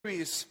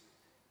Series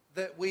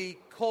that we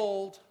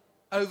called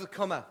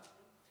Overcomer.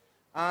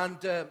 And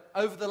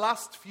over the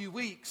last few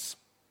weeks,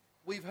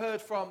 we've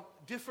heard from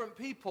different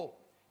people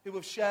who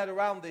have shared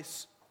around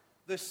this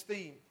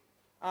theme.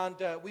 And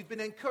we've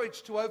been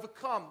encouraged to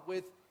overcome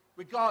with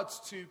regards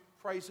to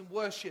praise and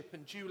worship,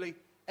 and Julie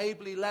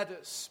ably led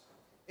us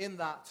in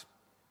that.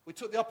 We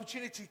took the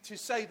opportunity to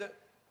say that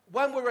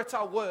when we're at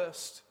our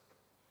worst,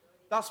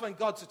 that's when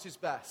God's at his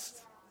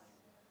best.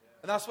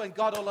 And that's when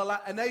God will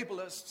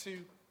enable us to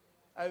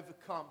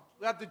overcome.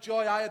 I had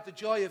the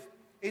joy of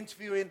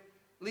interviewing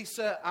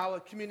Lisa, our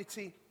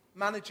community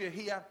manager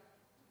here,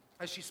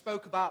 as she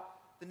spoke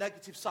about the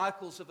negative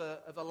cycles of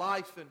a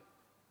life. And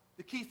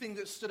the key thing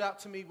that stood out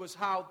to me was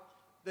how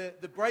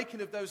the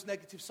breaking of those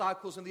negative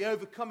cycles and the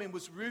overcoming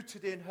was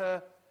rooted in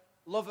her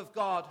love of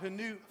God, her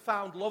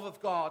newfound love of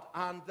God,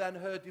 and then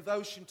her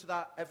devotion to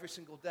that every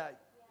single day.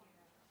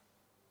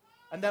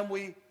 And then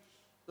we,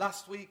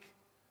 last week,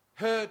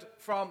 heard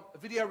from a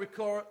video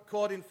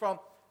recording from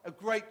a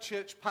great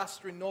church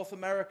pastor in North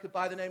America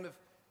by the name of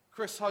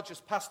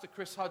Pastor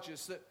Chris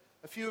Hodges, that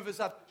a few of us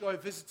had the joy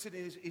of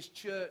visiting his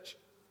church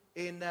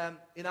in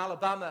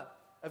Alabama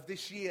of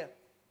this year.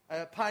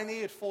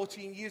 Pioneered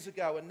 14 years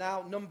ago, and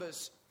now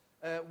numbers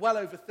well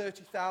over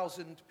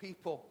 30,000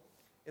 people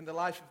in the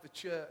life of the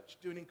church,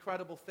 doing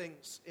incredible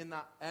things in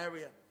that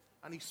area.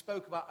 And he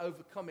spoke about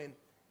overcoming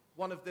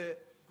one of the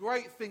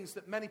great things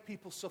that many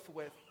people suffer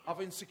with, of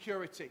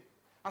insecurity.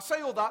 I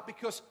say all that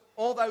because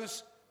all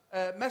those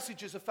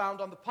messages are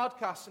found on the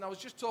podcast, and I was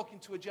just talking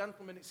to a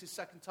gentleman. It's his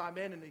second time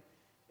in, and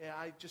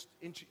I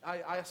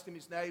asked him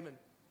his name, and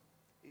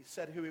he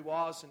said who he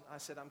was, and I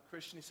said, I'm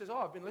Kristian. He says,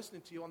 I've been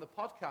listening to you on the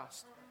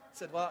podcast. I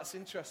said, well, that's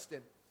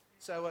interesting.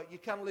 So you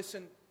can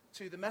listen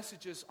to the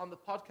messages on the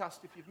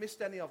podcast if you've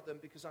missed any of them,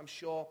 because I'm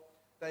sure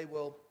they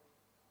will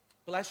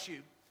bless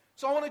you.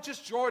 So I want to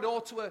just draw it all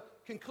to a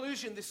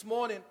conclusion this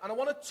morning, and I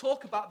want to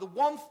talk about the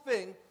one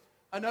thing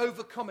an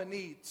overcomer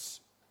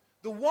needs.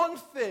 The one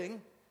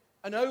thing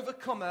an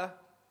overcomer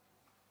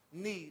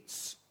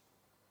needs.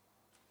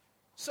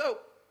 So,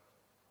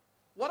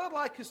 what I'd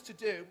like us to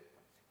do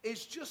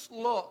is just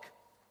look,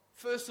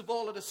 first of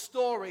all, at a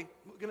story.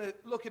 We're going to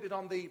look at it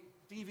on the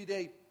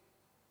DVD,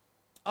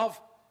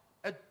 of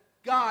a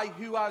guy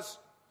who has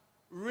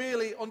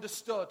really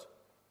understood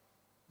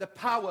the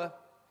power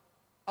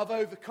of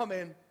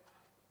overcoming.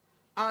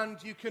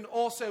 And you can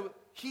also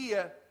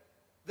hear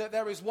that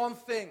there is one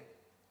thing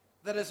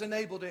that has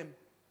enabled him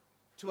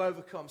to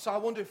overcome. So I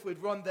wonder if we'd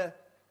run the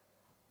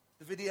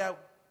video.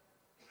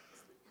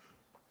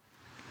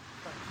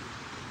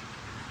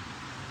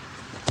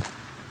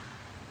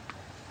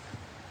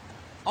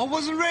 I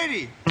wasn't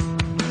ready.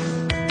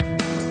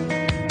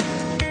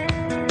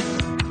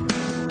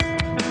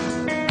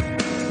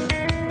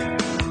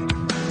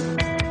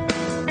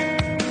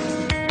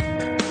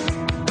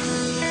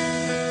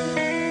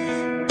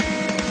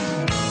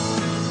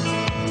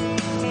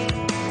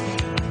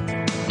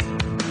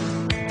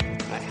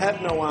 I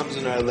have no arms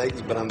and no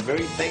legs, but I'm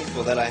very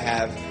thankful that I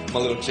have my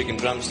little chicken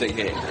drumstick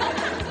here.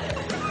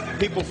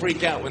 People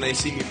freak out when they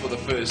see me for the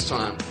first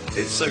time.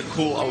 It's so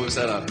cool. I was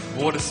at a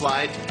water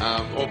slide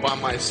all by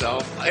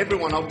myself.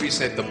 Everyone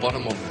obviously at the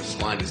bottom of the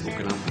slide is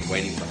looking up and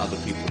waiting for other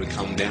people to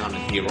come down,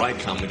 and here I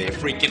come, and they're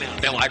freaking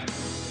out. They're like,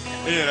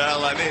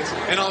 like this.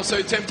 And I was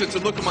so tempted to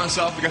look at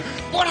myself and go,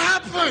 what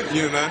happened?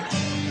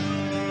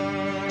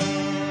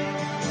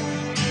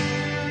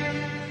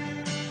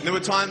 And there were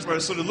times where I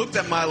sort of looked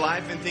at my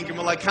life and thinking,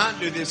 well, I can't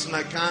do this and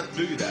I can't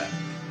do that.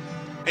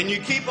 And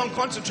you keep on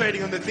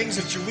concentrating on the things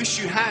that you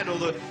wish you had, or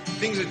the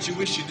things that you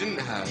wish you didn't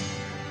have.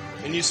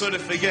 And you sort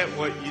of forget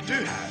what you do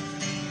have.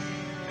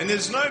 And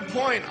there's no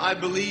point, I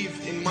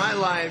believe, in my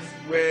life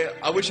where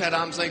I wish I had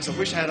arms, legs, I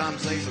wish I had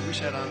arms, legs, I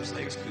wish I had arms,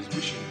 legs, because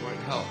wishing won't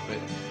help. But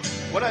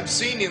what I've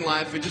seen in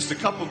life are just a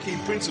couple key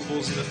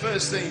principles, and the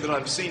first thing that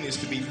I've seen is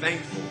to be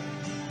thankful.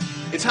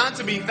 It's hard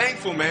to be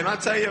thankful, man. I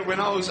tell you,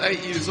 when I was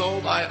 8 years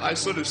old, I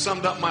sort of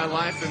summed up my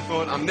life and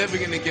thought, I'm never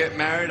going to get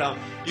married. I'm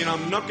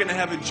not going to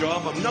have a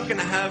job. I'm not going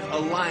to have a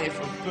life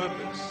of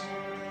purpose.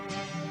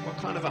 What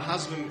kind of a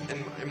husband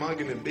am I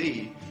going to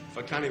be if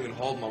I can't even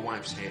hold my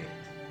wife's hand?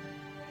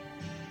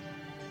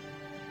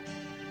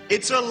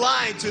 It's a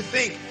lie to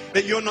think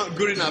that you're not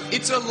good enough.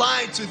 It's a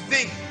lie to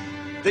think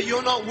that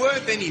you're not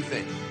worth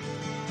anything.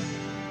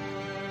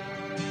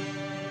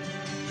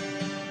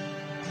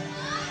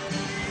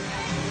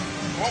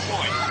 Oh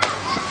boy.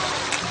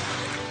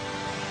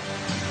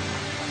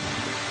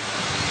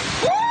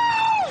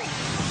 Woo!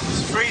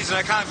 It's freezing,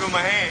 I can't feel my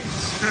hands.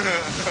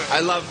 I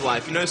love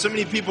life. So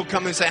many people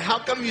come and say, how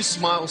come you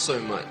smile so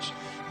much?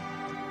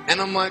 And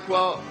I'm like,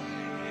 well,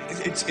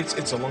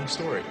 it's a long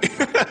story.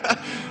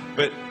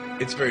 But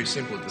it's very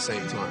simple at the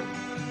same time.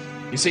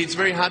 You see, it's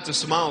very hard to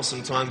smile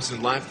sometimes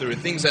in life. There are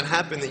things that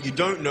happen that you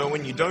don't know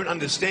and you don't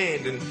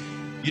understand, and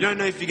you don't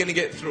know if you're going to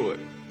get through it.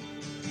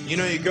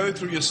 You go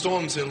through your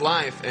storms in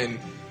life, and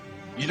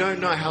you don't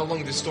know how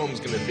long this storm is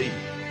going to be.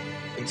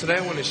 And today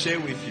I want to share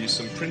with you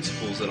some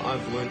principles that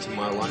I've learned in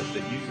my life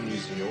that you can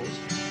use in yours.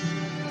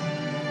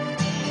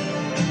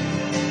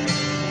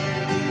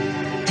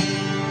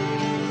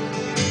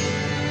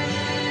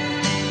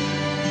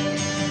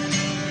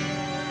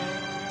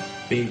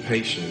 being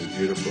patient is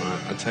beautiful.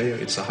 I tell you,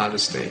 it's the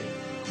hardest thing.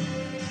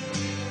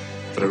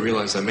 But I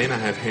realize I may not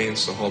have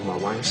hands to hold my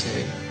wife's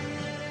hand,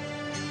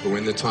 but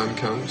when the time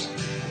comes,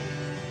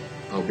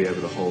 I'll be able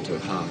to hold her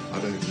heart.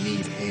 I don't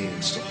need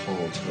hands to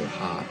hold her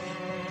heart.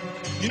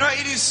 You know,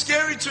 it is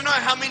scary to know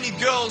how many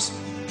girls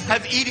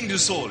have eating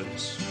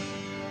disorders.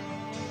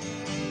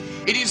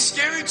 It is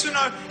scary to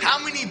know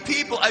how many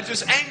people are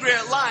just angry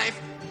at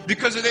life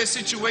because of their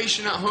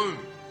situation at home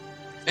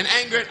and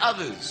angry at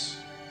others.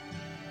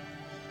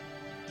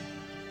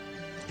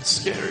 It's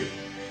scary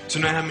to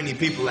know how many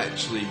people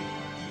actually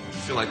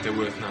feel like they're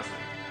worth nothing.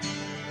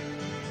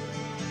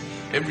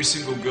 Every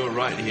single girl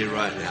right here,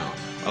 right now,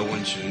 I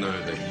want you to know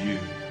that you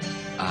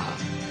are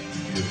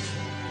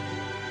beautiful.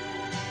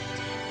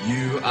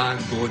 You are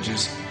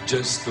gorgeous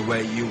just the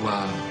way you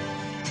are.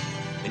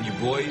 And you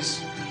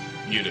boys,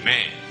 you're the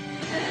man.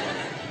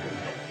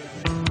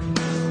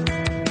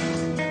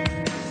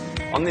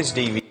 On this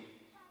DVD.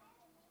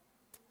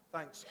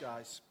 Thanks,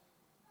 guys.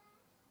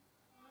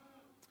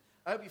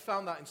 I hope you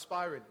found that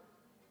inspiring.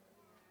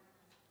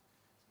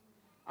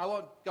 I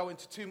won't go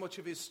into too much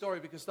of his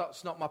story because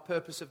that's not my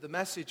purpose of the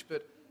message,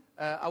 but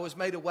I was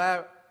made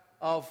aware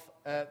of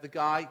the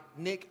guy,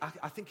 Nick.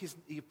 I think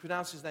he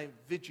pronounced his name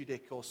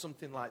Vijudic or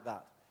something like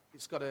that.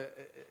 It's got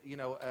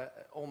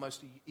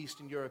almost an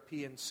Eastern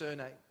European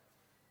surname.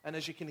 And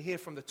as you can hear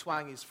from the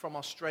twang, he's from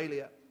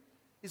Australia.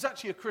 He's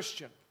actually a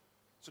Christian.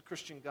 He's a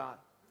Christian guy.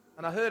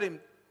 And I heard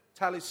him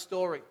tell his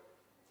story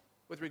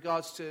with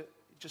regards to,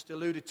 just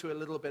alluded to a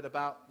little bit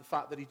about the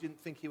fact that he didn't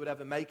think he would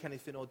ever make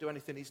anything or do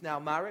anything. He's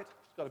now married.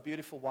 He's got a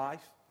beautiful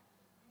wife.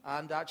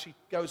 And actually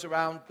goes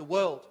around the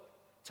world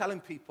telling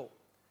people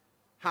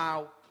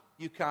how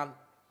you can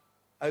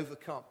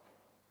overcome.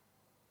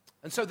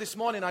 And so this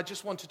morning I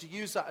just wanted to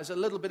use that as a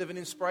little bit of an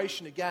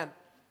inspiration again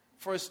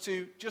for us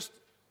to just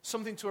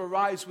something to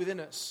arise within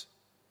us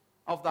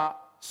of that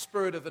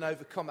spirit of an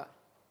overcomer.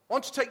 I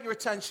want to take your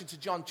attention to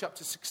John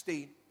chapter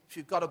 16. If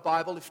you've got a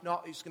Bible, if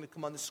not, it's going to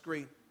come on the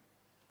screen.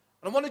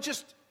 And I want to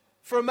just,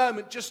 for a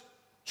moment, just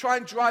try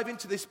and drive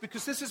into this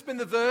because this has been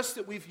the verse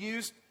that we've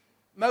used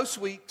most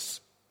weeks.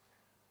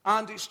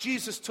 And it's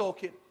Jesus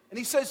talking. And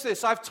he says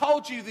this, I've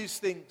told you these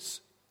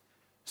things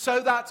so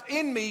that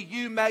in me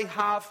you may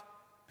have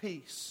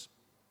peace.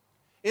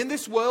 In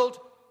this world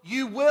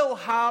you will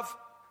have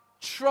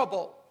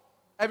trouble.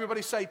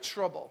 Everybody say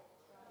trouble.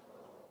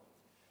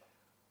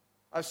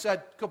 I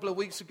said a couple of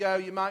weeks ago,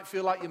 you might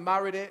feel like you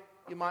married it.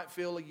 You might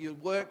feel like you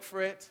worked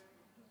for it.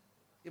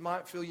 You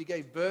might feel you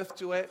gave birth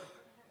to it.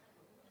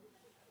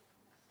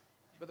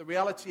 But the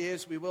reality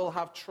is we will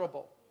have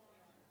trouble.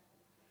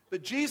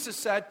 But Jesus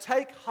said,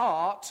 take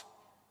heart,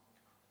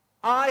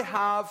 I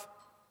have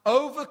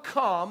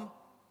overcome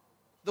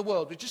the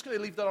world. We're just going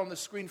to leave that on the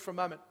screen for a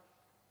moment.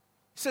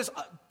 He says,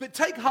 but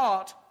take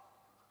heart,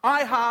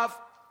 I have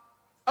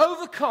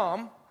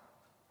overcome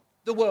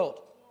the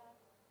world.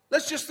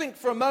 Let's just think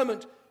for a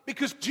moment,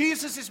 because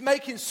Jesus is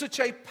making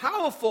such a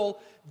powerful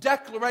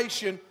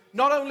declaration,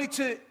 not only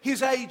to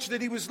his age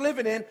that he was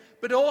living in,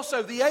 but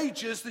also the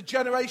ages, the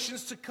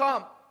generations to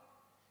come.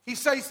 He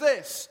says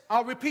this,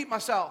 I'll repeat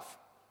myself,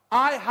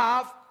 I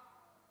have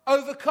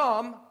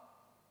overcome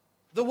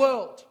the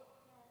world.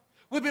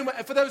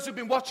 For those who've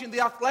been watching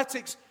the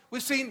athletics,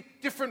 we've seen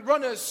different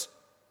runners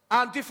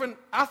and different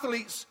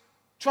athletes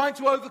trying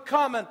to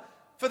overcome. And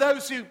for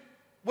those who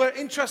were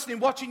interested in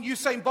watching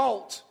Usain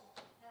Bolt,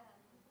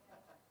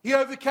 he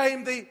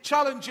overcame the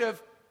challenge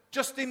of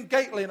Justin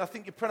Gatlin. I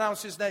think you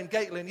pronounce his name,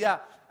 Gatlin, yeah.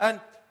 And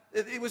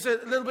it was a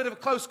little bit of a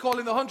close call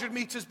in the 100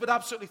 meters, but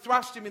absolutely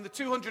thrashed him in the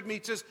 200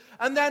 meters.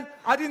 And then,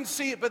 I didn't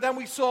see it, but then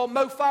we saw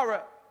Mo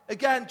Farah.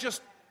 Again,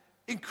 just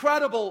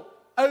incredible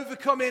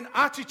overcoming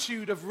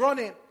attitude of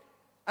running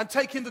and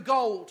taking the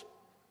gold.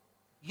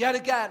 Yet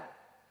again.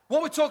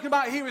 What we're talking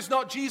about here is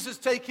not Jesus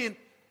taking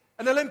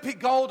an Olympic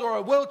gold or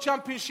a world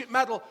championship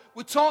medal.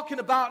 We're talking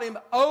about him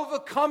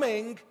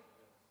overcoming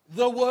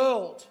the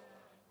world.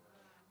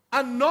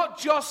 And not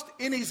just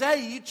in his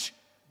age,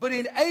 but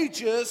in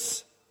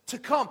ages to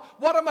come.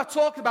 What am I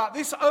talking about?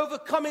 This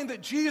overcoming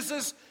that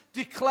Jesus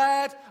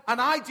declared, and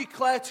I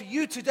declare to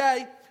you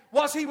today,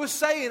 was he was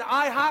saying,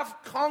 I have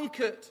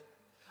conquered.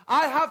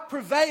 I have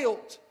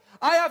prevailed.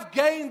 I have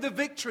gained the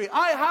victory.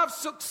 I have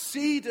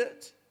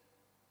succeeded.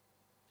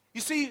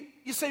 You see,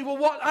 you say, well,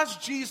 what has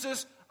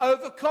Jesus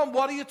overcome?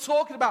 What are you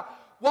talking about?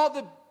 Well,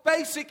 the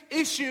basic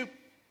issue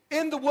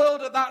in the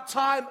world at that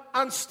time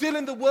and still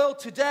in the world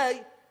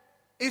today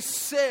is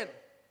sin.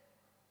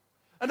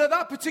 And at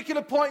that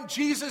particular point,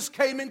 Jesus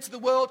came into the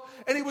world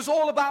and it was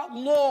all about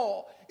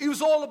law. It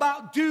was all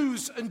about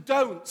do's and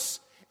don'ts.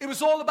 It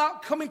was all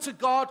about coming to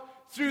God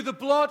through the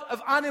blood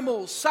of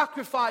animals,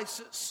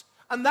 sacrifices.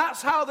 And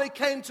that's how they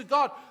came to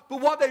God.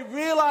 But what they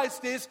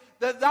realized is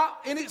that that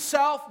in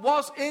itself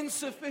was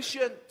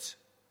insufficient.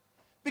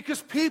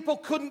 Because people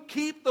couldn't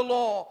keep the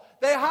law.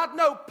 They had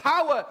no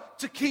power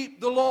to keep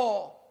the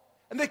law.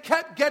 And they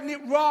kept getting it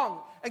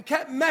wrong and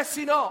kept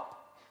messing up.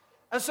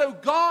 And so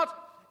God,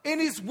 in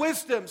his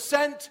wisdom,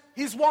 sent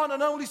his one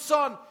and only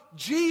Son,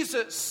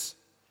 Jesus,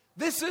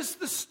 This is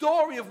the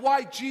story of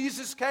why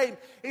Jesus came.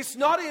 It's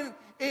not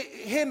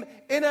him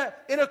in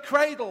a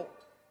cradle.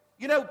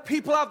 You know,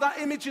 people have that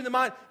image in their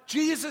mind.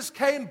 Jesus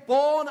came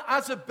born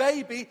as a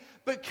baby,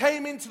 but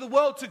came into the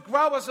world to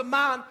grow as a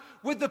man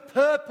with the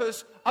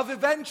purpose of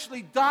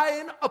eventually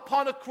dying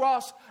upon a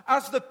cross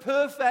as the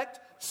perfect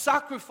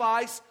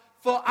sacrifice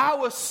for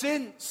our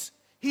sins.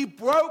 He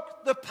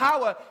broke the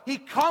power. He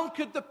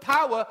conquered the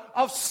power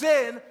of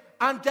sin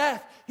and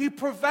death. He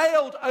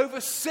prevailed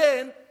over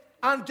sin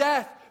and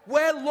death.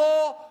 Where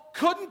law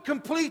couldn't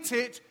complete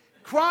it,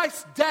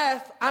 Christ's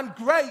death and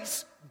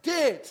grace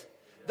did.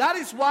 That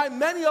is why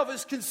many of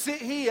us can sit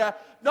here,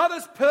 not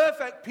as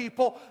perfect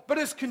people, but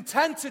as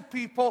contented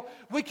people.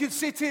 We can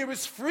sit here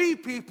as free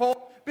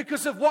people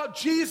because of what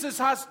Jesus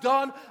has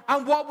done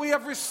and what we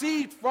have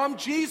received from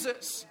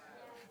Jesus.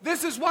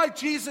 This is why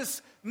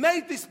Jesus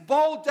made this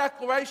bold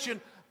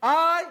declaration: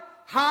 I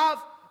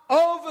have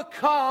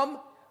overcome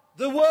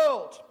the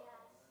world.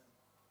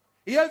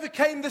 He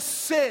overcame the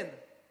sin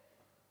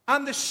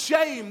and the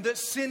shame that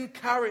sin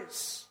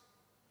carries.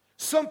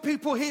 Some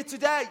people here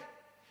today,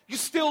 you're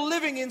still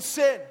living in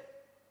sin.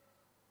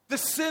 The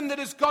sin that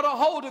has got a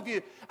hold of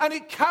you. And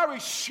it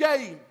carries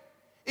shame.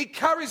 It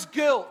carries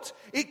guilt.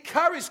 It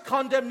carries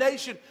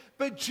condemnation.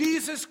 But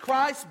Jesus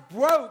Christ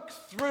broke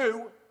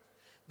through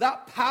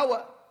that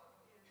power.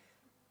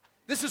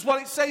 This is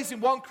what it says in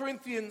 1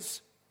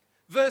 Corinthians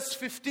verse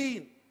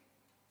 15.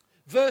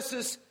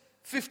 Verses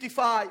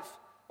 55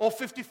 or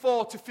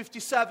 54 to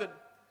 57.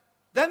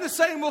 Then the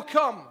same will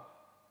come.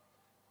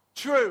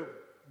 True.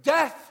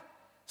 Death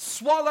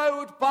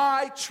swallowed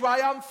by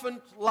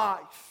triumphant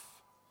life.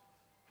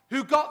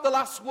 Who got the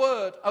last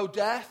word, O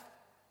death?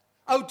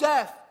 O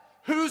death,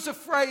 who's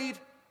afraid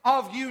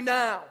of you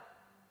now?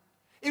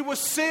 It was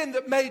sin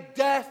that made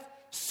death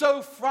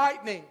so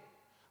frightening,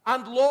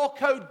 and law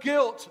code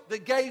guilt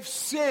that gave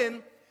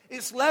sin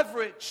its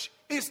leverage,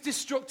 its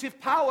destructive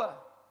power.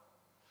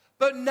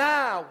 But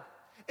now,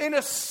 in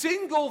a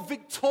single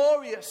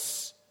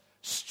victorious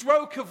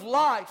stroke of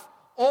life,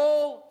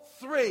 all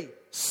three,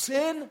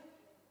 sin,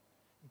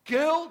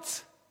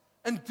 guilt,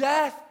 and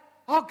death,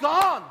 are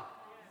gone.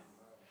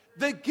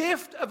 The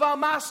gift of our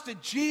Master,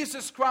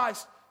 Jesus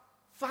Christ,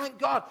 thank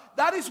God.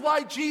 That is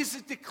why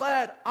Jesus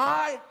declared,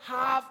 I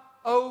have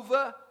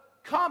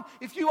overcome.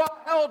 If you are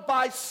held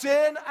by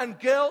sin and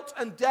guilt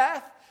and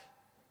death,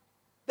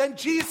 then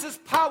Jesus'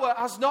 power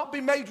has not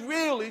been made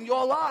real in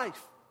your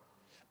life.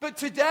 But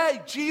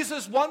today,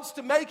 Jesus wants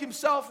to make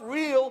himself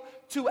real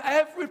to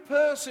every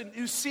person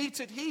who's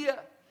seated here.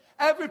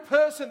 Every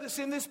person that's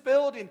in this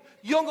building,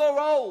 young or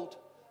old,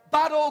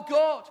 bad or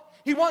good.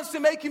 He wants to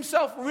make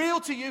himself real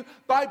to you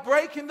by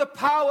breaking the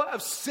power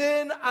of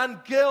sin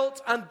and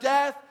guilt and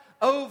death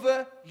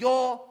over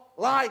your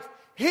life.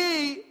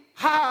 He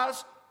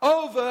has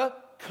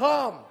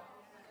overcome.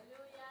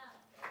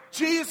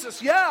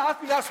 Jesus, I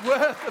think that's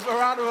worth of a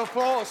round of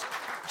applause.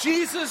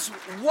 Jesus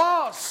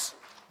was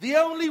the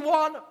only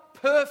one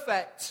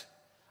perfect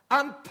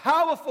and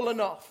powerful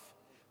enough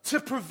to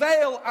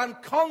prevail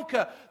and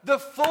conquer the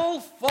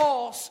full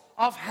force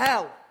of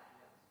hell.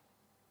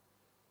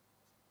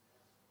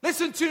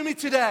 Listen to me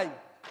today.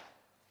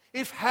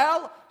 If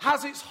hell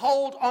has its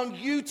hold on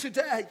you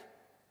today,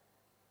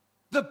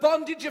 the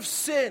bondage of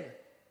sin,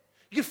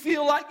 you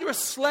feel like you're a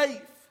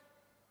slave.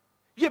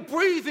 You're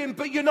breathing,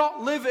 but you're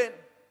not living.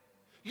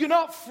 You're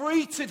not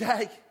free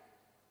today.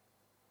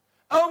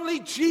 Only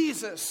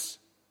Jesus,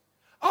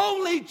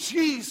 only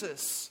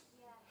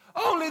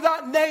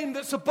that name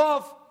that's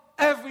above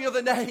every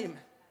other name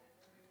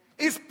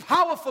is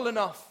powerful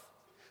enough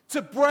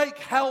to break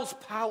hell's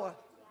power.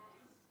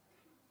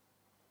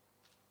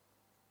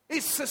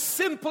 It's as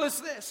simple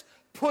as this: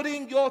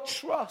 putting your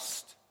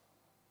trust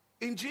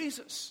in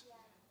Jesus.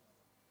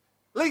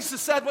 Lisa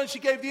said when she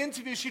gave the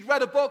interview, she'd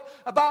read a book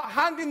about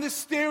handing the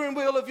steering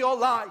wheel of your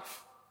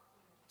life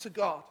to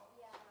God.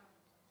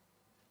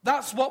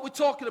 That's what we're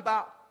talking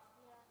about.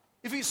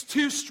 If it's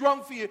too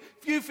strong for you,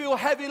 if you feel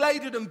heavy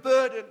laden and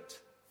burdened,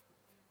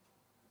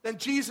 then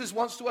Jesus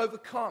wants to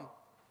overcome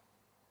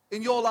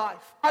in your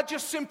life. I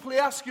just simply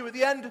ask you at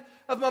the end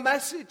of my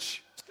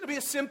message, it's going to be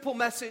a simple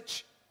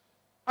message.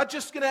 I'm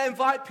just going to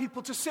invite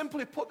people to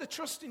simply put their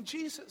trust in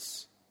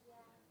Jesus.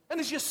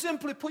 And as you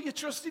simply put your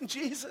trust in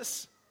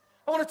Jesus,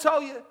 I want to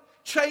tell you,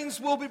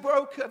 chains will be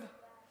broken.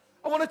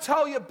 I want to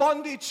tell you,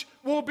 bondage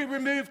will be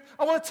removed.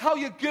 I want to tell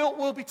you, guilt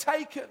will be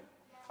taken.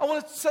 I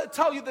want to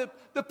tell you that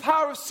the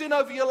power of sin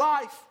over your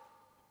life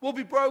will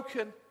be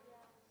broken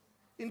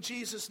in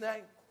Jesus'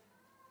 name.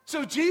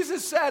 So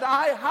Jesus said,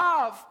 I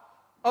have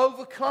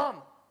overcome.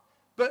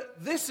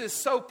 But this is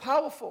so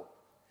powerful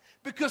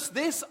because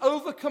this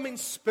overcoming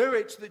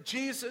spirit that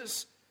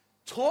Jesus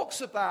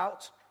talks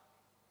about,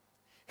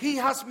 he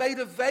has made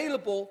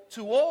available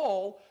to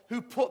all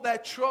who put their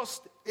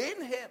trust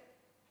in him.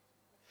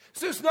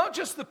 So it's not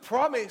just the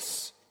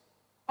promise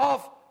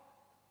of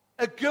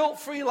a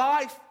guilt-free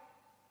life,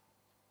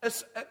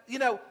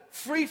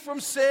 free from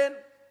sin,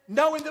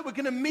 knowing that we're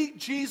going to meet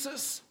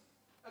Jesus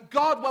and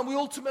God when we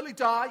ultimately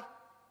die.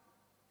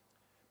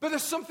 But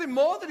there's something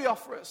more that he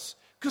offers us,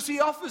 because he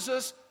offers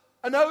us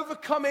an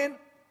overcoming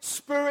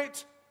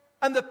spirit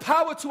and the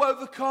power to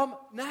overcome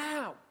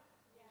now,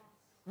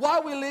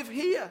 while we live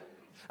here.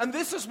 And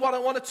this is what I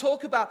want to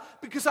talk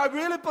about, because I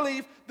really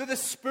believe that the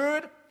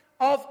spirit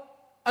of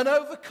an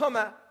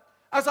overcomer,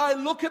 as I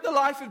look at the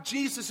life of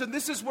Jesus, and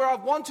this is where I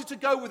wanted to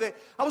go with it,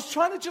 I was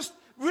trying to just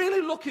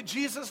really look at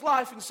Jesus'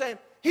 life and saying,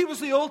 he was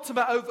the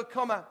ultimate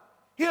overcomer.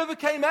 He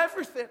overcame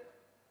everything.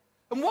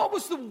 And what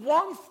was the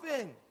one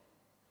thing?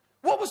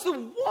 What was the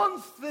one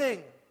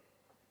thing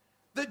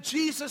that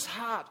Jesus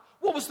had?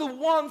 What was the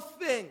one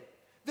thing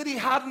that he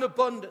had in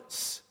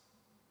abundance?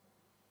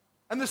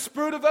 And the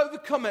spirit of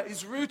overcomer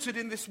is rooted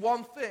in this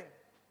one thing: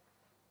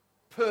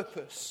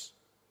 purpose.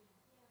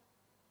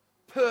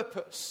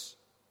 Purpose.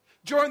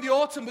 During the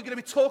autumn, we're going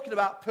to be talking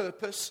about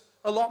purpose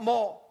a lot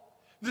more.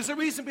 There's a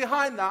reason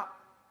behind that,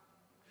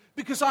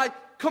 because I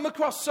come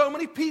across so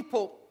many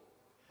people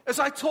as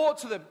I talk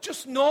to them,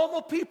 just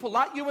normal people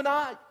like you and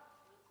I,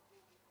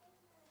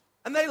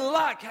 and they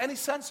lack any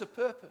sense of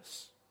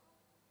purpose.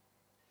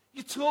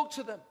 You talk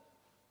to them,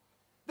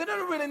 they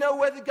don't really know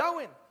where they're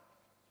going.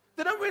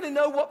 They don't really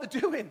know what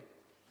they're doing.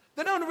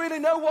 They don't really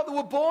know what they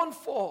were born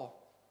for.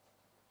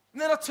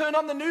 And then I turn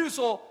on the news,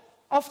 or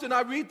often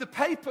I read the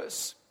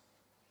papers.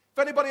 If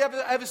anybody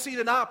ever seen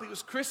an app, it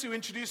was Chris who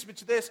introduced me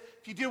to this.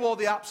 If you do all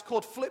the apps,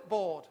 called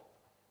Flipboard.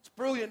 It's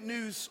brilliant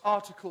news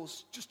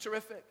articles, just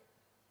terrific.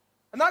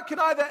 And that can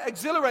either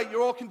exhilarate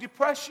you or can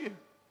depress you.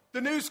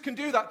 The news can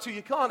do that to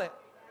you, can't it?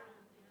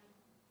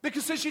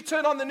 Because as you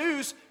turn on the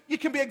news, you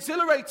can be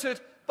exhilarated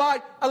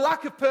by a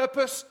lack of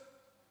purpose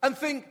and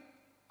think,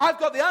 I've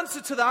got the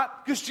answer to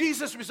that because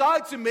Jesus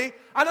resides in me,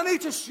 and I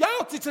need to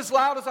shout it as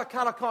loud as I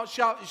can. I can't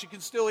shout, as you can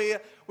still hear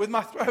with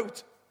my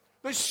throat.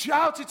 But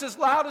shout it as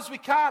loud as we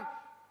can,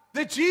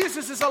 that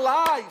Jesus is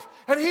alive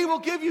and he will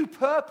give you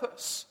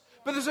purpose.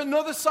 But there's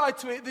another side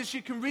to it, that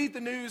you can read the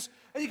news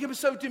and you can be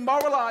so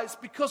demoralized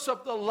because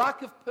of the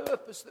lack of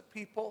purpose that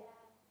people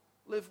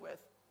live with.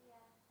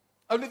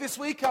 Only this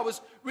week I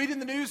was reading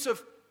the news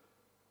of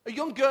a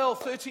young girl,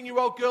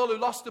 13-year-old girl, who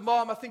lost her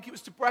mom. I think it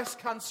was to breast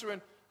cancer,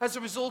 and as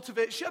a result of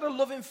it, she had a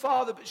loving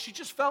father, but she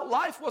just felt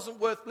life wasn't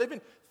worth living.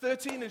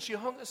 13, and she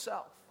hung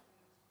herself.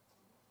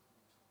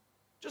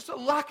 Just a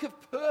lack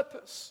of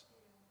purpose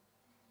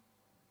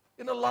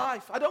in her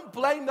life. I don't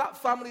blame that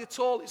family at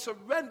all. It's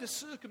horrendous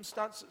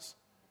circumstances.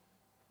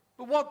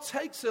 But what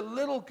takes a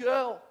little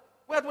girl?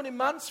 We had one in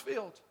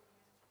Mansfield,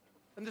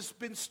 and there's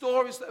been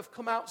stories that have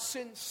come out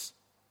since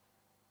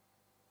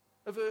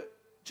of her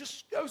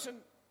just goes and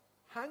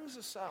hangs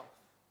herself.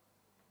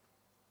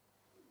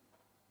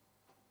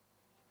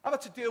 I've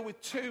had to deal with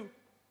two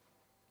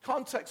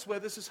contexts where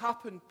this has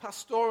happened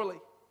pastorally.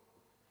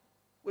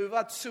 We've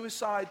had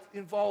suicide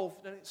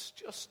involved, and it's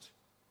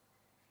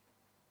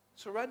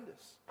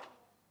horrendous.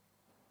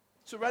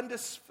 It's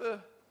horrendous for,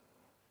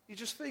 you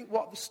just think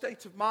what the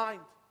state of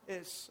mind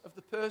is of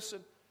the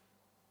person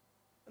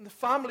and the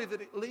family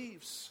that it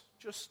leaves.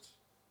 Just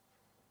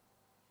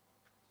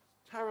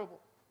terrible.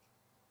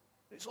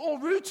 It's all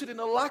rooted in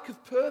a lack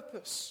of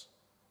purpose.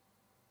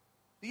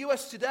 The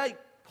US Today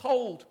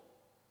polled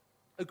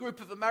a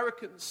group of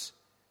Americans.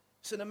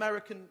 It's an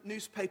American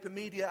newspaper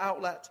media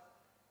outlet.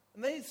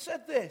 And they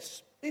said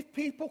this: if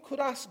people could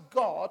ask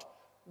God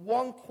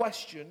one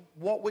question,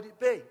 what would it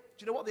be? Do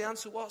you know what the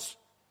answer was?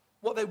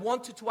 What they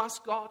wanted to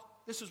ask God?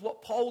 This is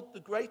what polled the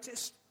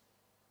greatest.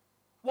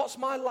 What's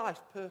my life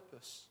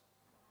purpose?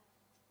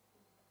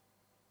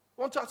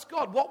 I want to ask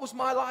God, what was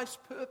my life's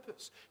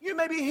purpose? You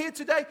may be here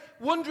today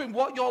wondering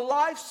what your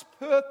life's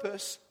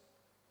purpose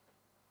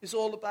is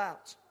all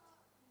about.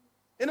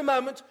 In a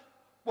moment,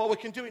 well, we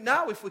can do it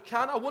now if we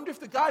can. I wonder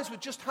if the guys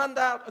would just hand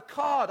out a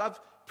card. I've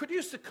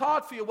produced a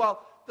card for you.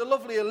 Well, the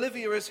lovely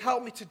Olivia has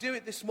helped me to do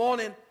it this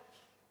morning.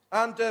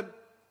 And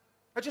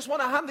I just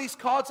want to hand these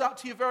cards out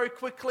to you very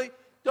quickly.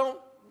 Don't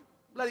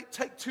let it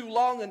take too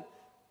long, and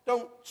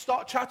don't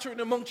start chattering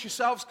amongst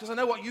yourselves, because I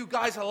know what you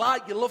guys are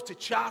like. You love to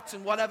chat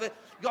and whatever.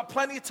 You've got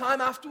plenty of time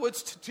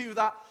afterwards to do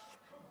that.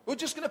 We're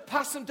just going to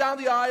pass them down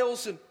the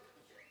aisles. And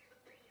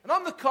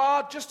on the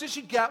card, just as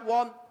you get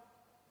one,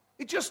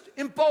 it just,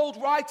 in bold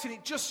writing,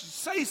 it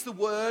just says the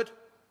word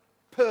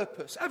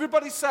purpose.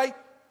 Everybody say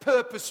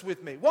purpose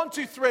with me. 1,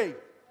 2, 3. Purpose.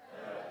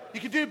 You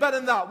can do better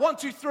than that. 1,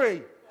 2, 3.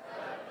 Purpose.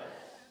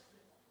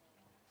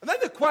 And then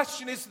the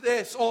question is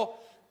this, or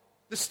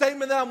the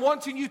statement that I'm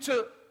wanting you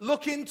to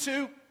look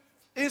into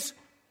is,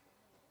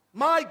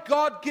 my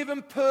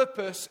God-given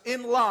purpose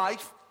in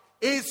life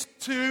is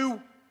to, can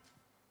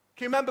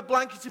you remember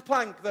blankety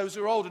blank, those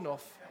who are old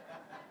enough?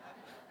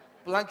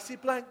 Blankety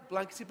blank,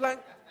 blankety blank,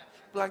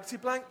 blankety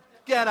blank.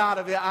 Get out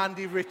of it,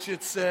 Andy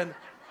Richardson.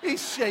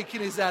 He's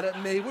shaking his head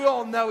at me. We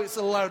all know it's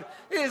a load.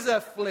 He's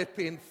a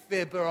flipping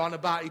fibber on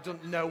about he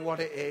doesn't know what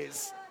it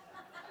is.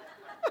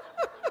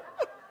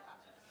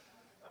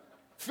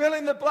 Fill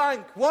in the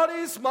blank. What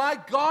is my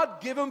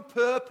God-given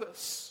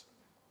purpose?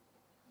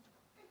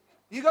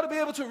 You've got to be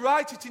able to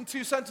write it in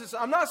 2 sentences.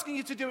 I'm not asking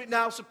you to do it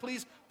now, so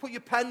please put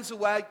your pens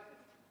away.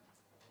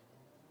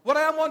 What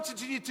I am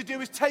wanting you to do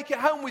is take it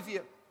home with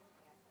you.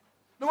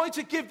 And I want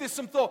you to give this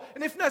some thought.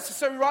 And if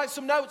necessary, write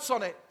some notes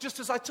on it, just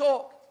as I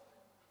talk.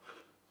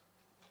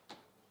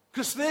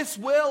 Because this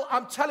will,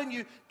 I'm telling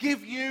you,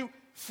 give you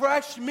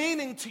fresh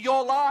meaning to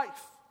your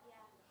life.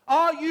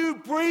 Are you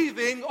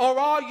breathing or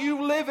are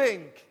you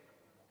living?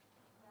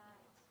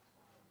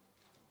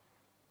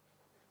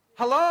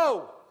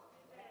 Hello?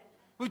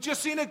 We've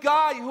just seen a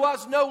guy who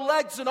has no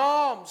legs and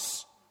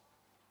arms.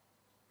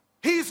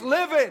 He's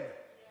living.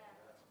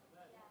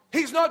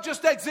 He's not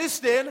just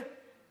existing,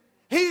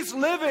 he's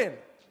living.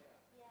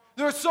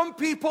 There are some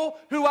people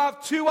who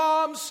have 2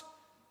 arms,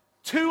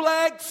 2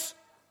 legs,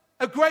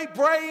 a great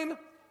brain,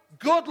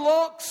 good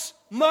looks,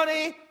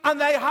 money, and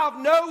they have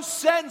no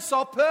sense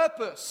or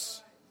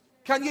purpose.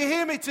 Can you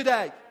hear me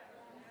today?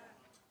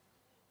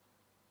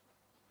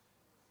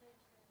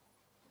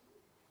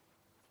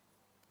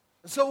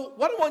 So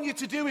what I want you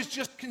to do is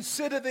just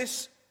consider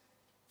this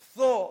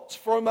thought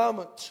for a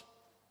moment.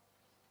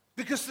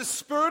 Because the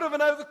spirit of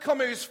an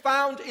overcomer is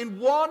found in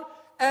one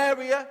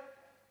area,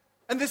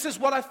 and this is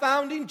what I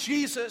found in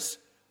Jesus,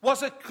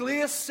 was a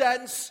clear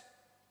sense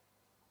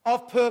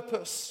of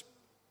purpose.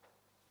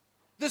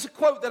 There's a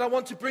quote that I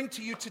want to bring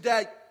to you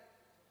today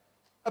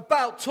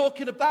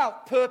talking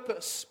about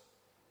purpose.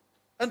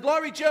 And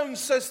Laurie Jones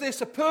says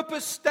this: a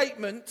purpose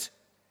statement,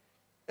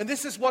 and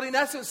this is what in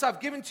essence I've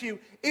given to you,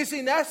 is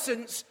in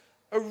essence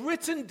a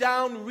written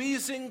down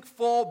reason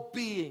for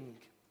being.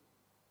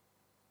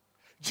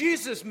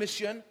 Jesus'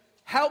 mission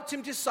helped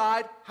him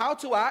decide how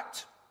to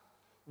act,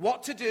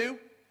 what to do,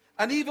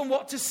 and even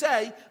what to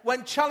say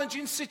when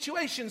challenging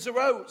situations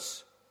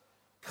arose.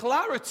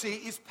 Clarity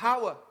is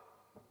power.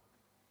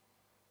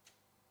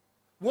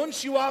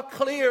 Once you are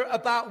clear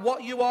about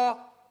what you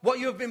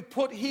have been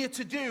put here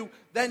to do,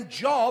 then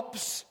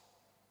jobs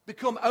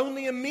become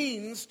only a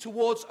means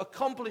towards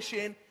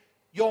accomplishing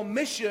your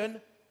mission,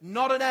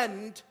 not an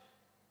end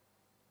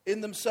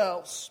in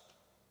themselves.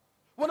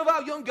 One of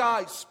our young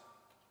guys,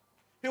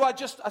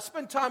 I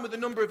spend time with a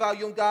number of our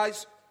young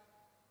guys,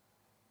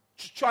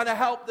 just trying to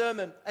help them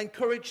and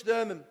encourage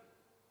them and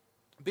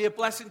be a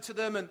blessing to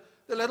them. And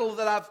the little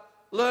that I've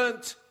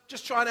learned,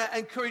 just trying to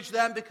encourage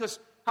them, because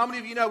how many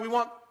of you know we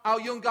want our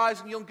young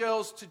guys and young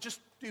girls to just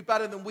do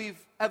better than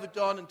we've ever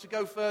done and to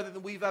go further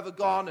than we've ever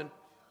gone. And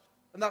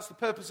that's the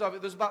purpose of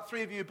it. There's about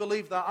 3 of you who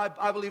believe that.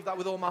 I believe that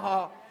with all my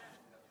heart.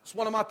 It's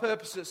one of my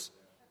purposes.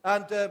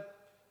 And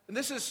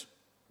this is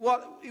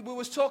what we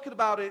was talking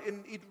about it.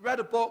 And he'd read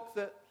a book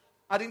that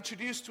I'd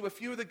introduced to a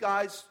few of the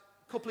guys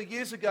a couple of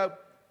years ago.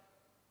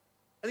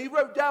 And he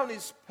wrote down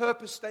his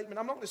purpose statement.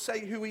 I'm not going to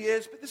say who he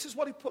is, but this is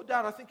what he put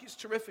down. I think it's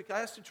terrific. I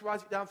asked him to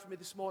write it down for me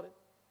this morning.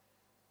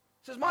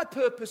 He says, my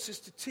purpose is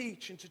to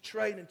teach and to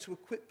train and to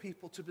equip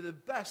people to be the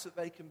best that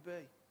they can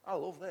be. I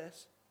love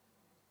this.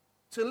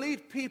 To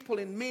lead people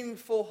in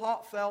meaningful,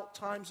 heartfelt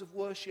times of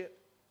worship.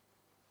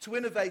 To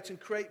innovate and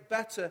create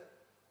better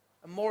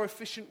and more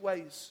efficient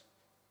ways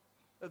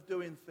of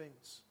doing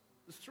things.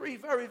 There's 3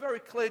 very, very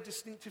clear,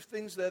 distinctive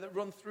things there that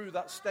run through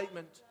that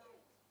statement.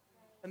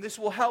 And this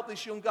will help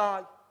this young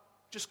guy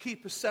just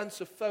keep a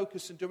sense of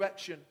focus and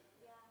direction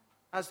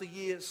as the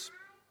years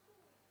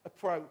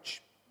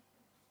approach.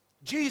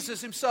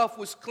 Jesus himself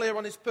was clear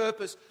on his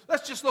purpose.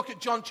 Let's just look at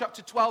John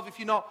chapter 12 if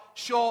you're not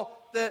sure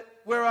that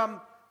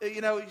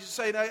you're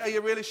saying, are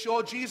you really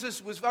sure?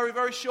 Jesus was very,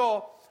 very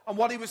sure on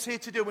what he was here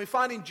to do. We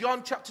find in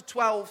John chapter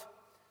 12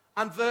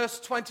 and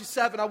verse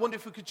 27, I wonder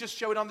if we could just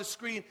show it on the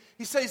screen.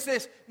 He says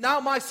this: now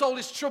my soul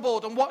is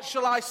troubled, and what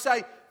shall I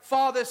say?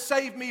 Father,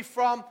 save me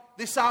from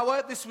this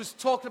hour. This was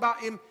talking about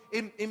him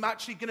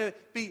actually going to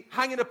be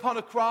hanging upon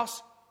a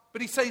cross.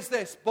 But he says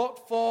this: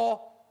 but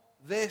for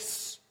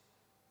this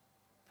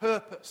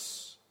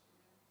purpose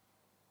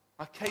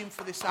I came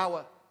for this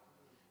hour.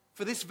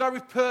 For this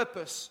very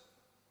purpose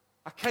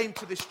I came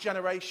to this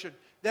generation.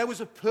 There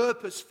was a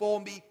purpose for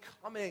me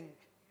coming,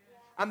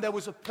 and there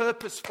was a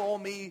purpose for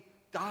me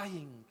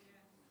dying.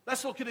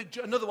 Let's look at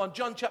another one.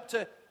 John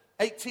chapter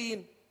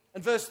 18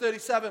 and verse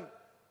 37.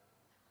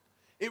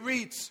 It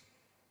reads,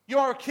 you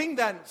are a king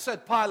then,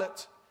 said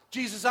Pilate.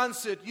 Jesus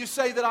answered, you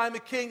say that I am a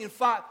king. In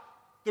fact,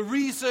 the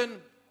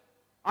reason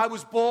I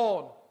was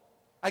born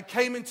and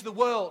came into the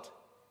world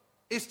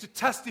is to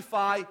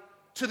testify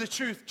to the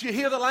truth. Do you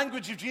hear the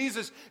language of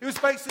Jesus? It was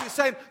basically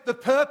saying the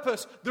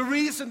purpose, the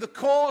reason, the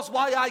cause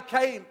why I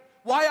came,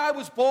 why I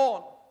was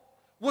born,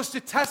 was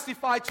to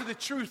testify to the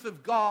truth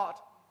of God.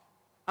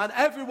 And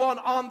everyone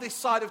on this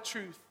side of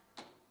truth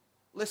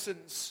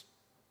listens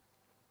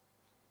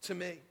to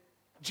me.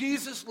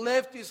 Jesus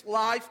lived his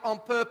life on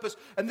purpose.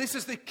 And this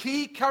is the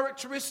key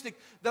characteristic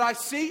that I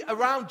see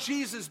around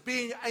Jesus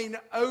being an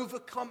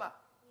overcomer.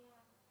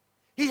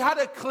 He had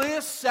a clear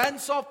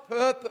sense of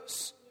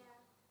purpose.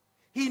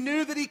 He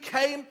knew that he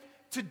came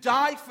to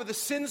die for the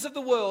sins of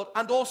the world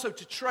and also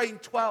to train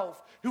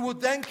 12 who would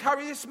then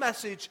carry this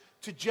message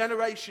to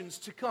generations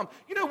to come.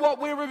 You know what?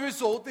 We're a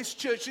result, this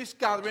church, this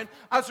gathering,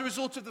 as a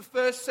result of the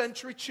first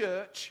century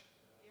church.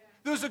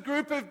 There was a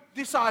group of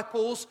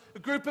disciples, a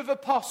group of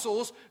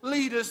apostles,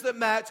 leaders that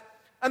met,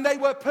 and they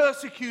were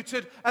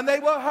persecuted and they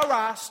were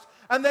harassed.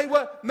 And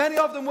many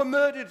of them were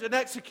murdered and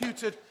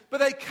executed. But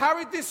they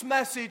carried this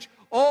message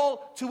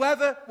all to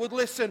whoever would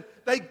listen.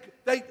 I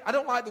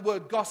don't like the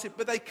word gossip,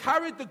 but they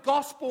carried the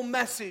gospel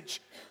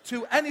message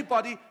to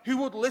anybody who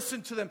would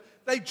listen to them.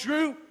 They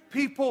drew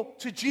people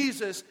to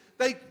Jesus.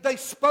 They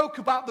spoke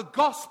about the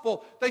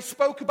gospel. They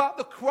spoke about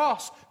the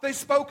cross. They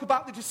spoke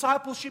about the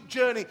discipleship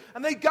journey.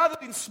 And they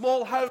gathered in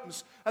small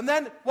homes. And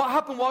then what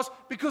happened was,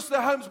 because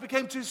their homes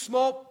became too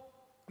small,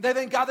 they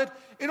then gathered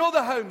in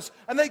other homes.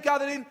 And they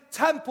gathered in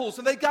temples.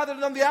 And they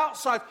gathered on the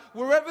outside,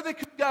 wherever they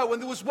could go.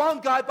 And there was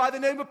one guy by the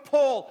name of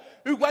Paul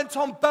who went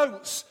on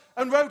boats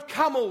and rode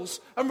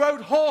camels and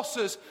rode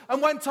horses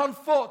and went on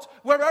foot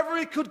wherever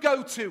he could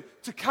go to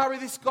carry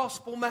this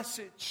gospel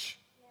message.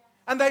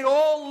 And they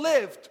all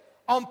lived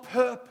on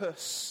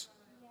purpose.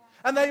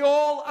 And they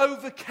all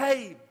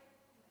overcame.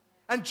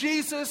 And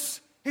Jesus,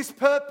 his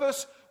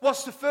purpose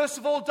was to first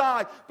of all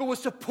die, but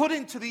was to put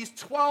into these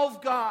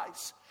 12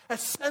 guys a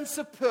sense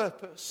of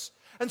purpose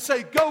and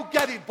say, go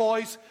get it,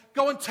 boys.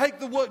 Go and take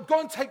the word. Go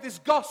and take this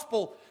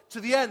gospel to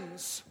the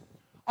ends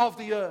of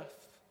the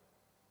earth.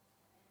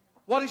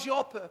 What is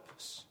your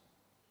purpose?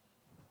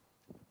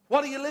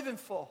 What are you living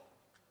for?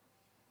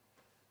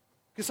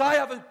 Because I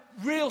have a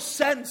real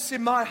sense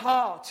in my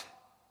heart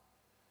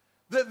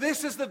that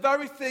this is the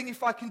very thing,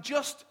 if I can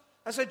just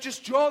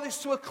draw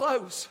this to a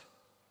close.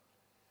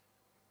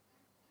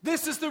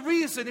 This is the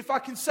reason, if I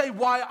can say,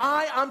 why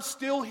I am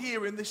still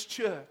here in this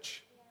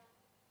church.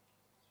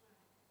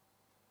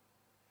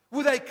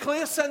 With a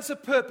clear sense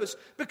of purpose.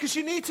 Because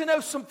you need to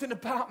know something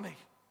about me.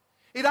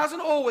 It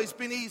hasn't always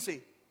been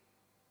easy.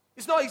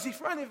 It's not easy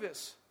for any of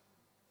us.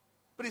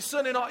 But it's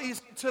certainly not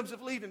easy in terms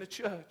of leading a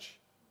church.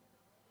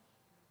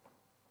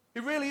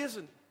 It really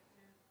isn't.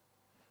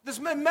 There's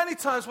been many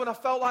times when I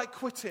felt like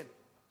quitting.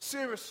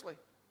 Seriously.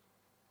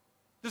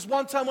 There's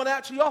one time when I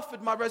actually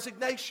offered my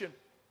resignation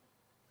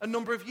a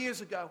number of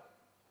years ago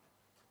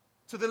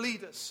to the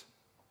leaders.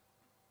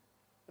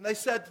 And they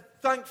said,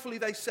 thankfully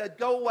they said,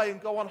 go away and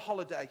go on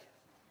holiday.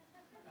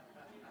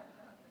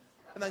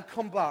 And then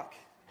come back.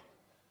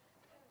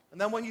 And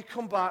then when you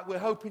come back, we're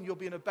hoping you'll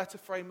be in a better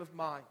frame of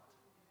mind.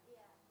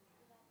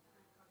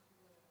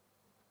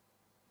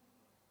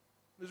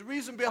 There's a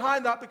reason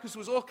behind that, because there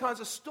was all kinds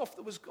of stuff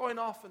that was going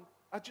off, and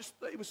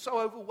it was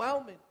so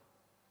overwhelming.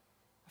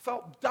 I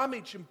felt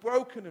damaged and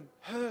broken and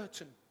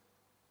hurt and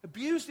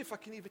abused, if I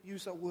can even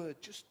use that word,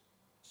 just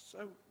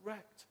so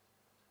wrecked.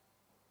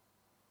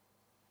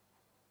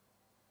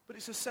 But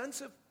it's a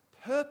sense of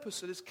purpose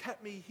that has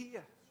kept me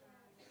here.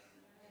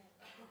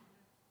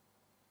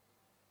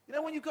 You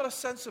know, when you've got a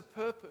sense of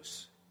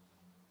purpose,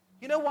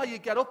 you know why you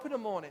get up in the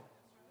morning?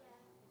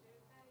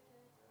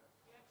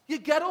 You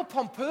get up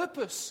on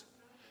purpose.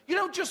 You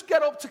don't just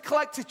get up to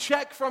collect a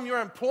check from your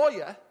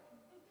employer.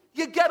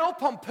 You get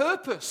up on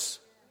purpose.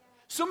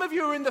 Some of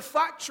you are in the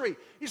factory.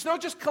 It's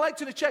not just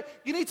collecting a check.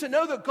 You need to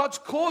know that God's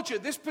called you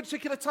at this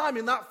particular time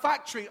in that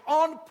factory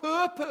on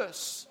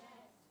purpose.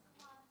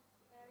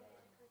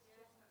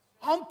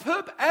 On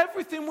purpose.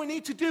 Everything we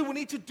need to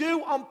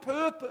do on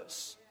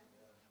purpose.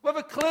 We have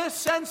a clear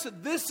sense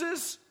that this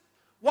is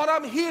what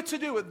I'm here to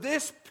do at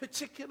this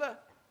particular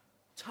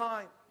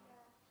time.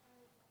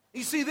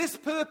 You see, this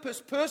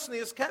purpose personally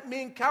has kept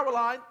me and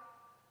Caroline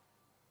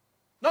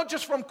not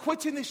just from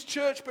quitting this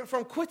church, but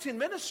from quitting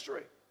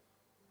ministry.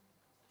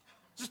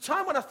 There's a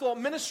time when I thought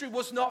ministry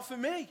was not for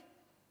me.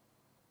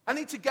 I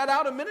need to get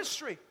out of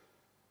ministry.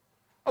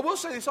 I will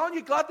say this, aren't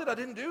you glad that I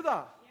didn't do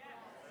that?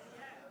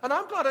 And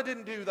I'm glad I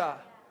didn't do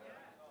that.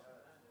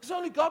 Because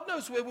only God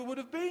knows where we would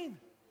have been.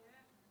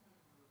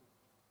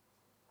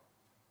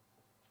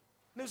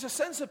 And there was a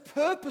sense of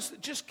purpose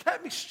that just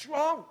kept me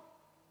strong.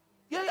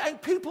 Yeah,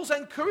 and people's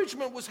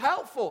encouragement was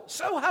helpful,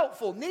 so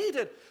helpful,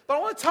 needed. But I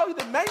want to tell you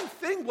the main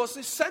thing was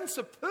this sense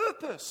of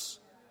purpose.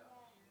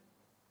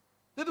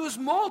 That there was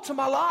more to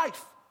my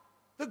life.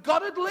 That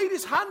God had laid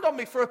his hand on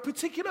me for a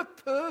particular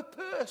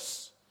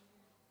purpose.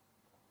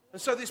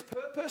 And so this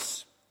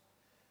purpose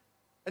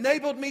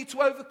enabled me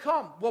to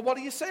overcome. Well, what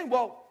are you saying?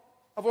 Well,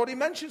 I've already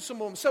mentioned some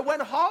of them. So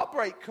when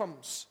heartbreak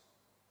comes,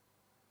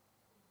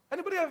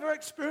 anybody ever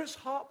experienced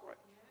heartbreak?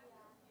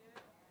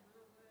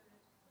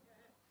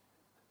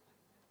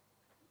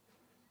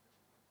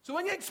 So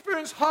when you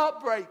experience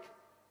heartbreak,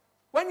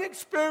 when you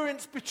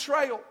experience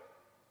betrayal,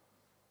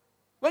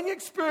 when you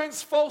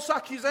experience false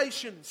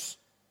accusations,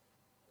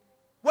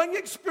 when you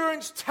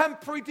experience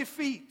temporary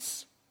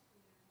defeats,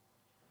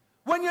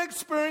 when you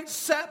experience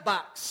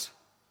setbacks,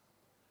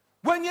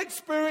 when you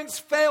experience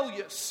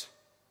failures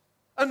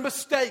and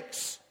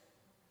mistakes,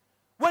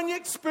 when you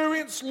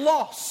experience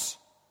loss,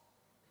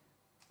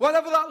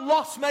 whatever that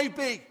loss may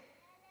be,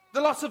 the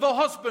loss of a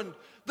husband,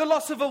 the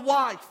loss of a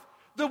wife,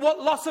 the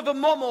loss of a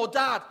mum or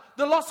dad,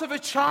 the loss of a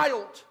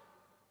child,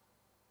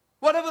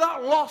 whatever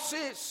that loss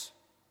is.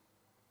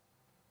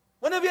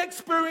 Whenever you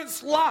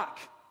experience lack,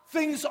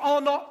 things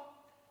are not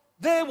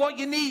there what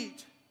you need.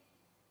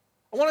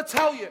 I want to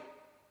tell you,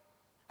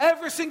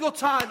 every single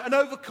time an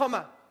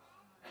overcomer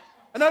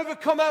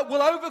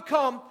will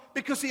overcome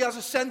because he has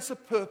a sense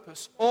of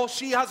purpose, or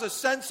she has a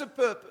sense of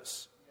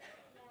purpose.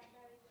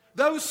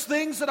 Those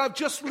things that I've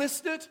just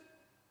listed,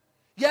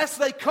 yes,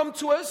 they come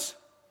to us,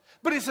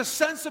 but it's a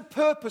sense of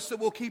purpose that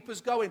will keep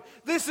us going.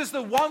 This is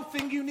the one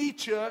thing you need,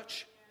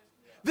 church.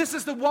 This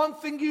is the one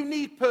thing you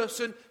need,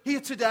 person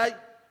here today.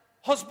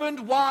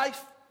 Husband,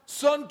 wife,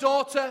 son,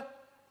 daughter,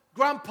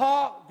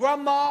 grandpa,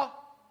 grandma,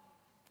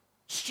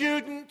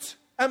 student,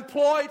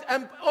 employed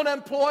and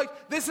unemployed.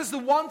 This is the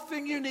one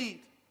thing you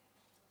need,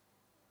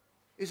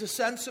 is a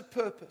sense of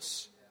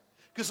purpose.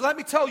 Because let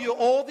me tell you,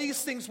 all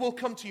these things will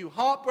come to you.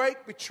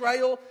 Heartbreak,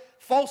 betrayal,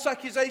 false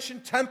accusation,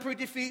 temporary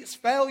defeats,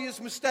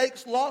 failures,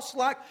 mistakes, loss,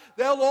 lack.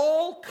 They'll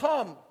all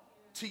come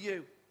to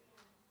you.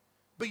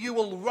 But you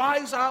will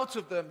rise out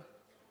of them,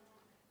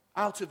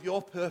 out of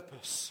your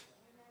purpose.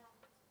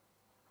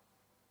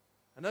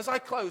 And as I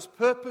close,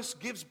 purpose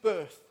gives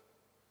birth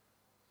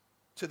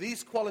to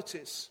these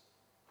qualities.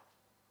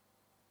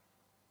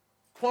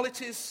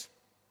 Qualities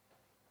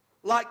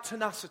like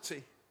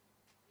tenacity.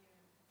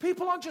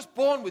 People aren't just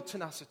born with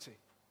tenacity.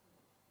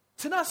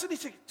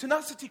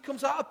 Tenacity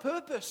comes out of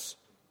purpose.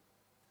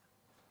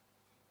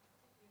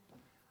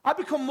 I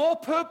become more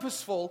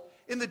purposeful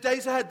in the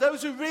days ahead.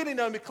 Those who really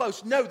know me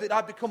close know that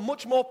I've become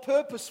much more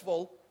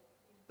purposeful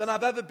than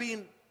I've ever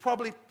been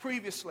probably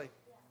previously.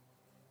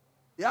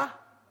 Yeah?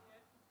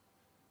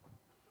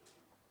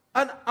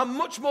 And I'm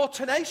much more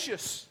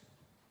tenacious.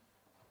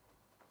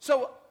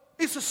 So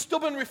it's a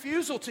stubborn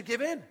refusal to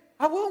give in.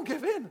 I won't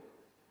give in.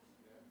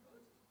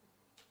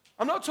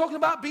 I'm not talking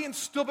about being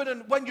stubborn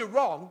and when you're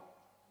wrong.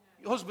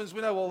 Your husbands,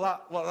 we know all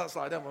that. Well, that's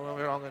like them when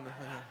we're wrong.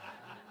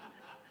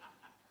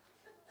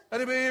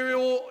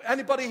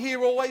 Anybody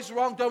here always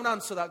wrong? Don't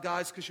answer that,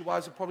 guys, because your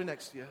wives are probably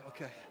next to you.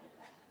 Okay.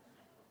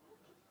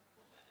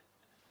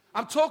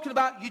 I'm talking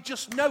about you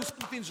just know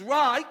something's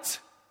right,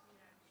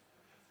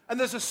 and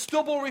there's a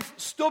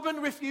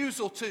stubborn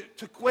refusal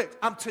to quit.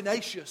 I'm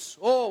tenacious.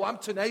 Oh, I'm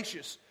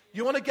tenacious.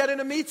 You want to get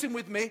in a meeting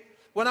with me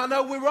when I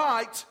know we're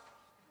right?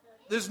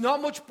 There's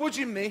not much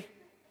budging me.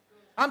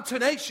 I'm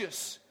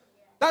tenacious.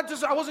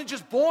 I wasn't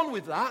just born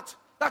with that.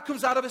 That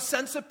comes out of a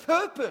sense of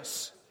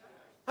purpose.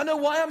 I know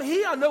why I'm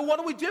here. I know what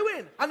are we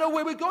doing. I know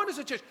where we're going as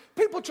a church.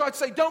 People try to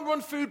say, don't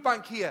run food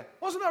bank here.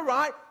 Wasn't that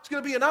right? It's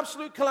going to be an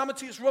absolute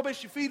calamity. It's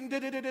rubbish. You're feeding.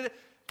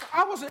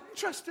 I wasn't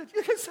interested.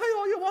 You can say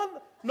all you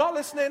want. Not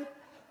listening.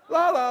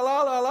 La la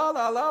la la la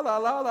la la la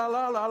la la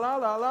la la la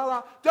la la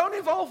la. Don't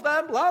involve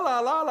them. La la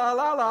la la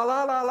la la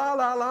la la la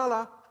la la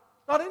la.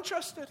 Not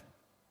interested.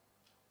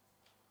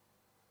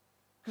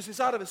 Because it's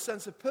out of a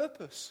sense of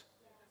purpose.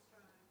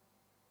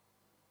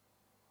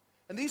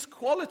 And these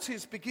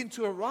qualities begin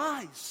to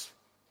arise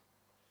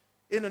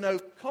in an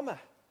overcomer.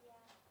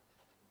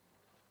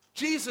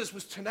 Jesus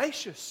was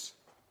tenacious.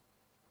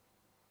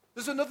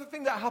 There's another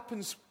thing that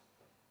happens,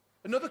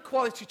 another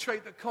quality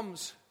trait that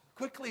comes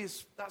quickly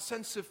is that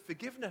sense of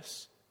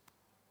forgiveness.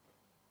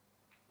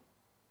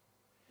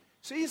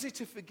 It's easy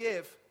to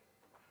forgive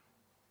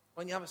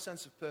when you have a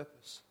sense of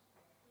purpose.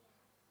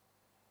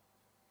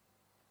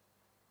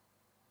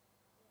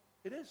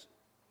 It is.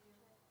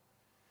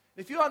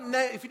 If you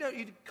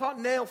can't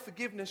nail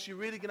forgiveness, you're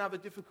really going to have a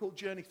difficult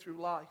journey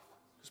through life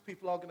because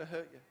people are going to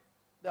hurt you.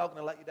 They're going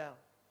to let you down.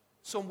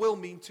 Some will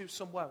mean to,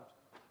 some won't.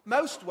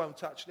 Most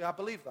won't, actually. I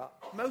believe that.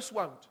 Most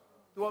won't.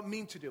 They won't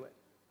mean to do it.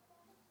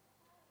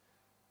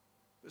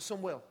 But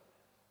some will.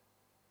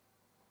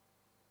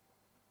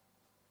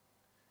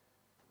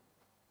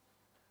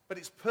 But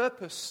it's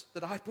purpose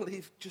that I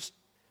believe just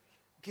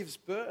gives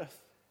birth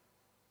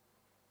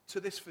to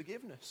this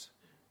forgiveness.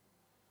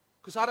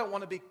 Because I don't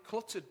want to be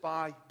cluttered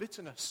by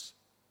bitterness.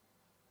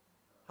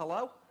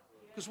 Hello?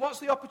 Because what's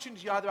the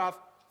opportunity? You either have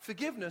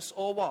forgiveness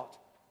or what?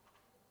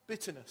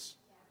 Bitterness.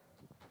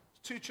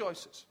 Two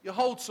choices. You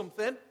hold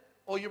something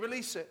or you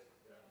release it.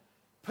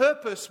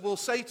 Purpose will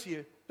say to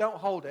you, don't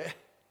hold it.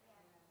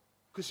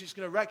 Because it's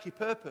going to wreck your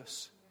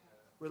purpose.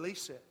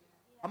 Release it.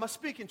 Am I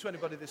speaking to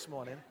anybody this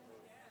morning?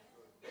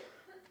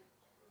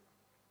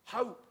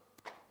 Hope.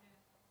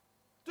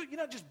 You're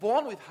not just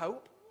born with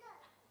hope.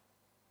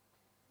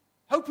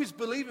 Hope is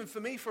believing for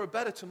me for a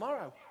better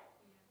tomorrow.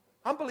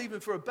 I'm believing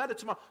for a better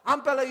tomorrow.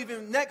 I'm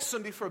believing next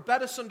Sunday for a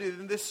better Sunday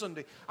than this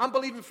Sunday. I'm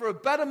believing for a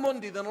better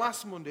Monday than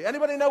last Monday.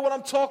 Anybody know what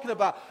I'm talking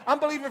about? I'm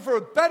believing for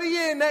a better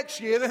year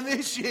next year than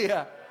this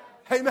year.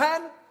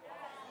 Amen?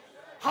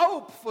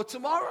 Hope for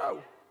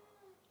tomorrow.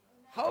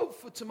 Hope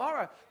for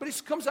tomorrow. But it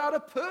comes out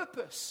of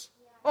purpose.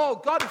 Oh,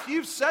 God, if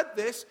you've said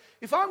this,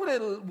 if I'm going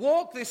to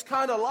walk this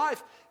kind of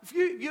life, if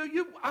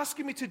you're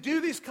asking me to do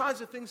these kinds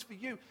of things for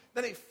you,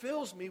 then it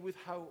fills me with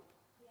hope.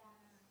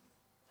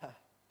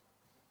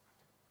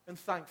 And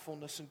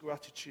thankfulness and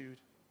gratitude.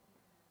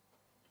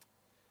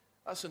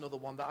 That's another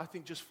one that I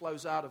think just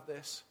flows out of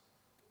this.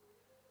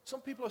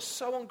 Some people are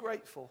so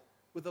ungrateful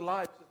with the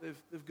life that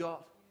they've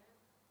got.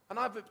 And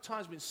I've at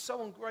times been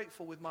so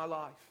ungrateful with my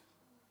life.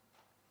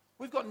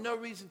 We've got no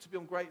reason to be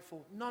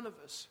ungrateful. None of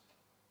us.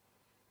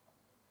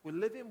 We're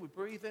living, we're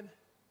breathing.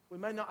 We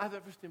may not have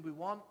everything we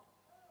want.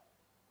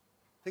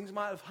 Things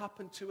might have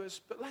happened to us.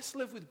 But let's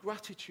live with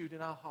gratitude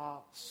in our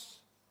hearts.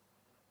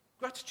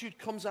 Gratitude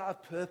comes out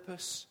of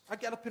purpose. I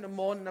get up in the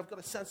morning, I've got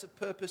a sense of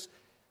purpose.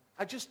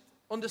 I just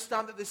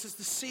understand that this is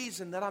the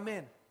season that I'm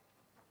in.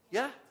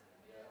 Yeah?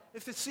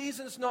 If the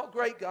season's not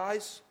great,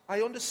 guys,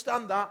 I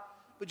understand that.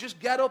 But just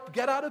get up,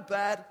 get out of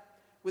bed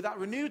with that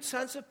renewed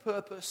sense of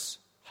purpose,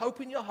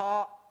 hope in your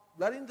heart,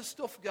 letting the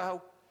stuff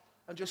go,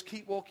 and just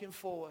keep walking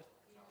forward.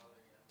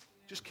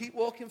 Just keep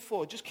walking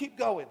forward. Just keep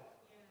going.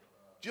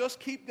 Just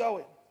keep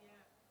going.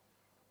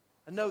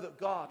 And know that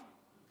God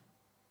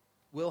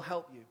will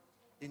help you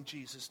in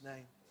Jesus'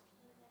 name.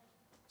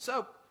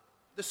 So,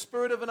 the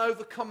spirit of an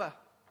overcomer.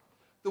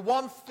 The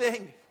one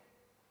thing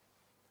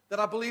that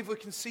I believe we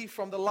can see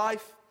from the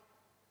life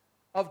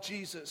of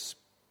Jesus.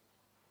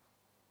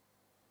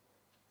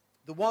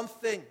 The one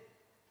thing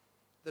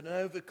that an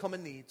overcomer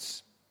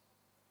needs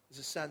is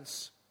a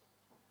sense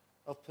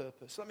of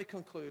purpose. Let me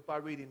conclude by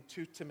reading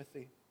 2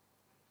 Timothy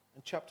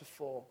in chapter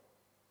 4,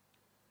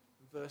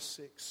 verse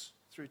 6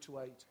 through to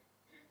 8.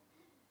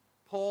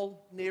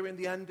 Paul, nearing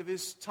the end of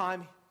his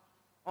time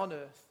on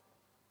earth,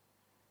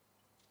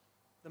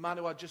 the man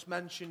who I just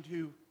mentioned,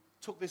 who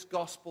took this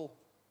gospel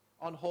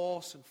on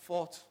horse and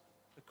fought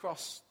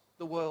across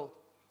the world,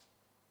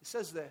 he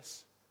says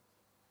this: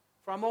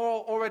 "For I'm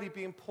already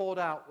being poured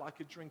out like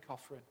a drink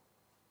offering,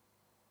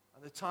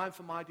 and the time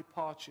for my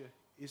departure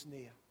is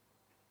near.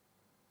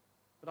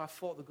 But I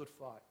fought the good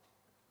fight."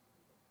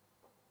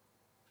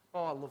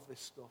 Oh, I love this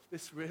stuff.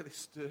 This really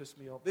stirs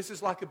me up. This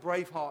is like a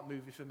Braveheart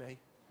movie for me.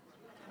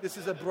 This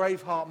is a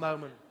Braveheart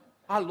moment.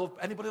 I love,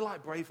 anybody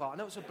like Braveheart? I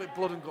know it's a bit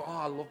blood and gore. Oh,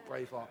 I love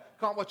Braveheart.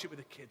 Can't watch it with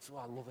the kids. Oh,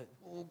 I love it.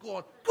 Oh,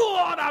 go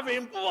on, have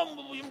him. Go on,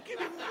 William, give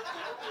him.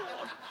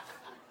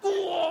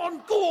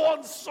 Go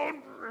on,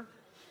 son.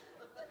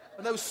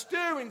 And those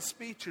stirring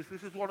speeches,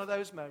 this is one of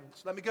those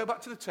moments. Let me go back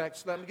to the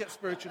text. Let me get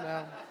spiritual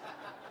now.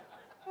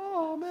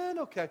 Oh, man,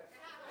 okay.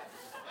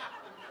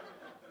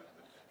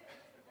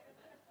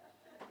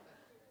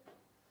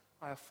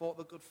 I have fought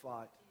the good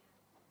fight.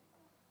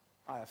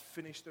 I have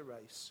finished the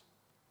race.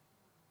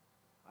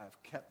 I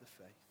have kept the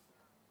faith.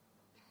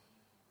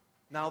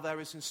 Now there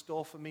is in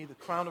store for me the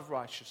crown of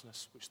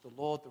righteousness, which the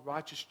Lord, the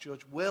righteous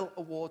judge, will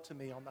award to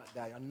me on that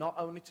day, and not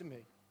only to me,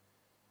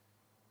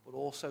 but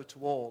also to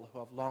all who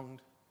have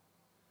longed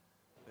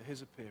for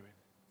his appearing.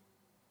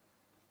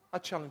 I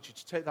challenge you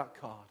to take that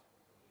card.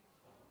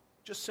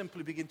 Just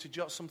simply begin to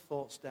jot some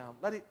thoughts down.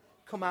 Let it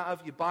come out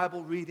of your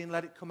Bible reading.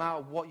 Let it come out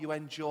of what you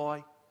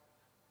enjoy.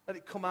 Let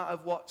it come out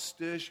of what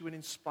stirs you and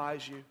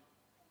inspires you.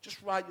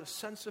 Just write your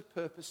sense of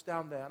purpose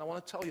down there. And I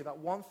want to tell you that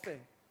one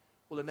thing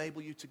will enable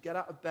you to get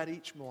out of bed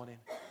each morning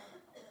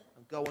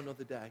and go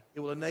another day. It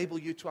will enable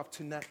you to have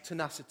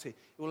tenacity.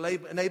 It will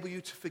enable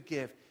you to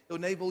forgive. It will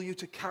enable you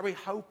to carry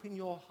hope in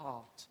your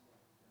heart.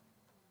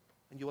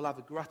 And you will have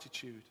a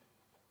gratitude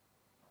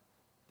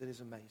that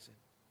is amazing.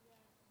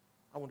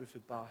 I wonder if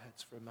we bow our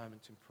heads for a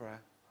moment in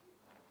prayer.